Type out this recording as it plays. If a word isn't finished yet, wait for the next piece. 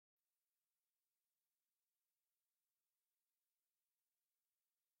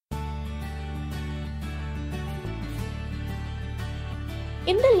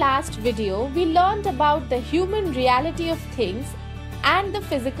In the last video, we learned about the human reality of things and the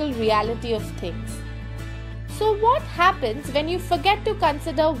physical reality of things. So what happens when you forget to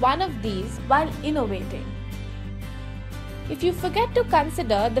consider one of these while innovating? If you forget to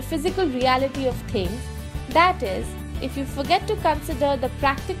consider the physical reality of things, that is, if you forget to consider the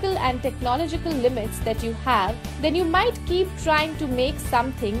practical and technological limits that you have, then you might keep trying to make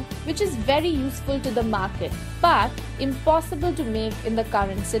something which is very useful to the market, but impossible to make in the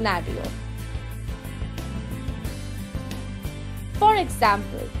current scenario. For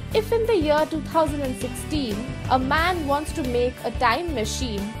example, if in the year 2016 a man wants to make a time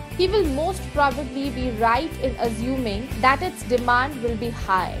machine, he will most probably be right in assuming that its demand will be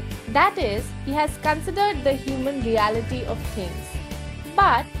high. That is, he has considered the human reality of things.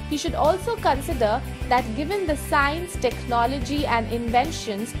 But he should also consider that given the science, technology and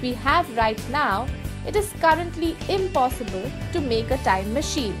inventions we have right now, it is currently impossible to make a time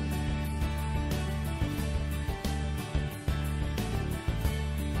machine.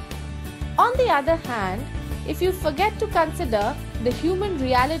 On the other hand, if you forget to consider the human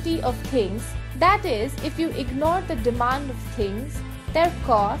reality of things, that is, if you ignore the demand of things, their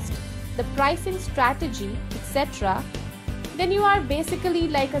cost, the pricing strategy, etc., then you are basically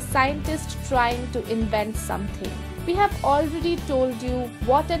like a scientist trying to invent something. We have already told you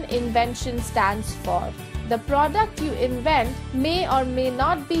what an invention stands for. The product you invent may or may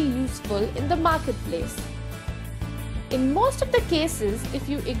not be useful in the marketplace. In most of the cases, if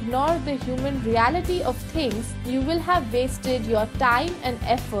you ignore the human reality of things, you will have wasted your time and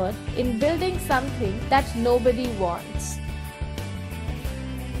effort in building something that nobody wants.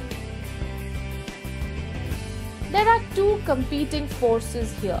 There are two competing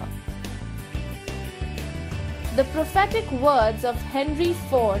forces here. The prophetic words of Henry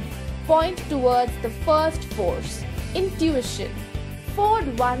Ford point towards the first force, intuition.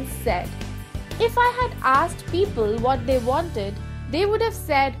 Ford once said, "If I had asked people what they wanted, they would have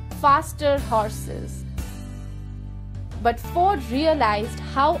said faster horses." But Ford realized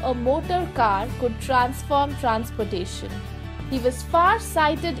how a motor car could transform transportation. He was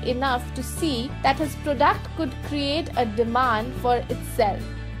far-sighted enough to see that his product could create a demand for itself,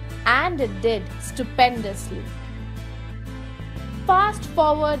 and it did stupendously. Fast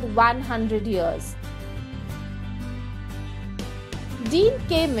forward 100 years. Dean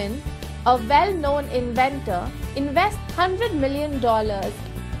Kamen, a well-known inventor, invests $100 million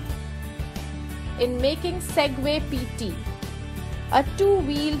in making Segway PT, a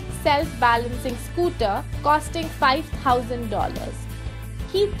two-wheeled self-balancing scooter costing $5,000.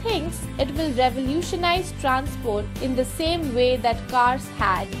 He thinks it will revolutionize transport in the same way that cars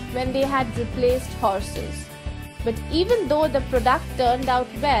had when they had replaced horses. But even though the product turned out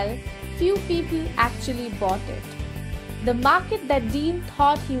well, few people actually bought it. The market that Dean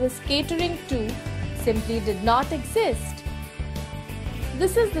thought he was catering to simply did not exist.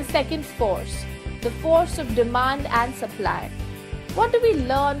 This is the second force, the force of demand and supply. What do we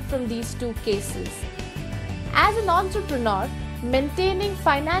learn from these two cases? As an entrepreneur, maintaining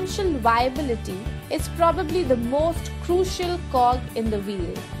financial viability is probably the most crucial cog in the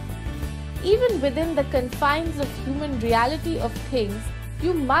wheel. Even within the confines of human reality of things,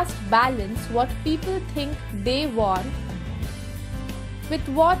 you must balance what people think they want with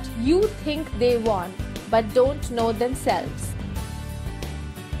what you think they want but don't know themselves.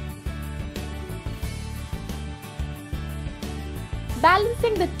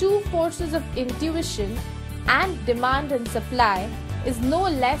 Balancing the two forces of intuition and demand and supply is no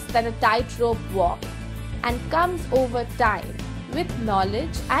less than a tightrope walk and comes over time with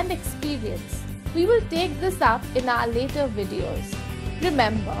knowledge and experience. We will take this up in our later videos.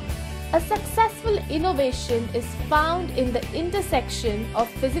 Remember, a successful innovation is found in the intersection of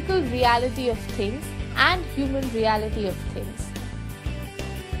physical reality of things and human reality of things.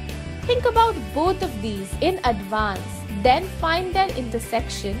 Think about both of these in advance, then find their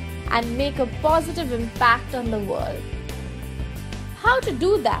intersection and make a positive impact on the world. How to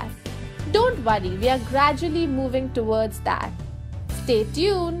do that? Don't worry, we are gradually moving towards that. Stay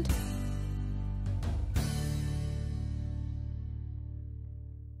tuned.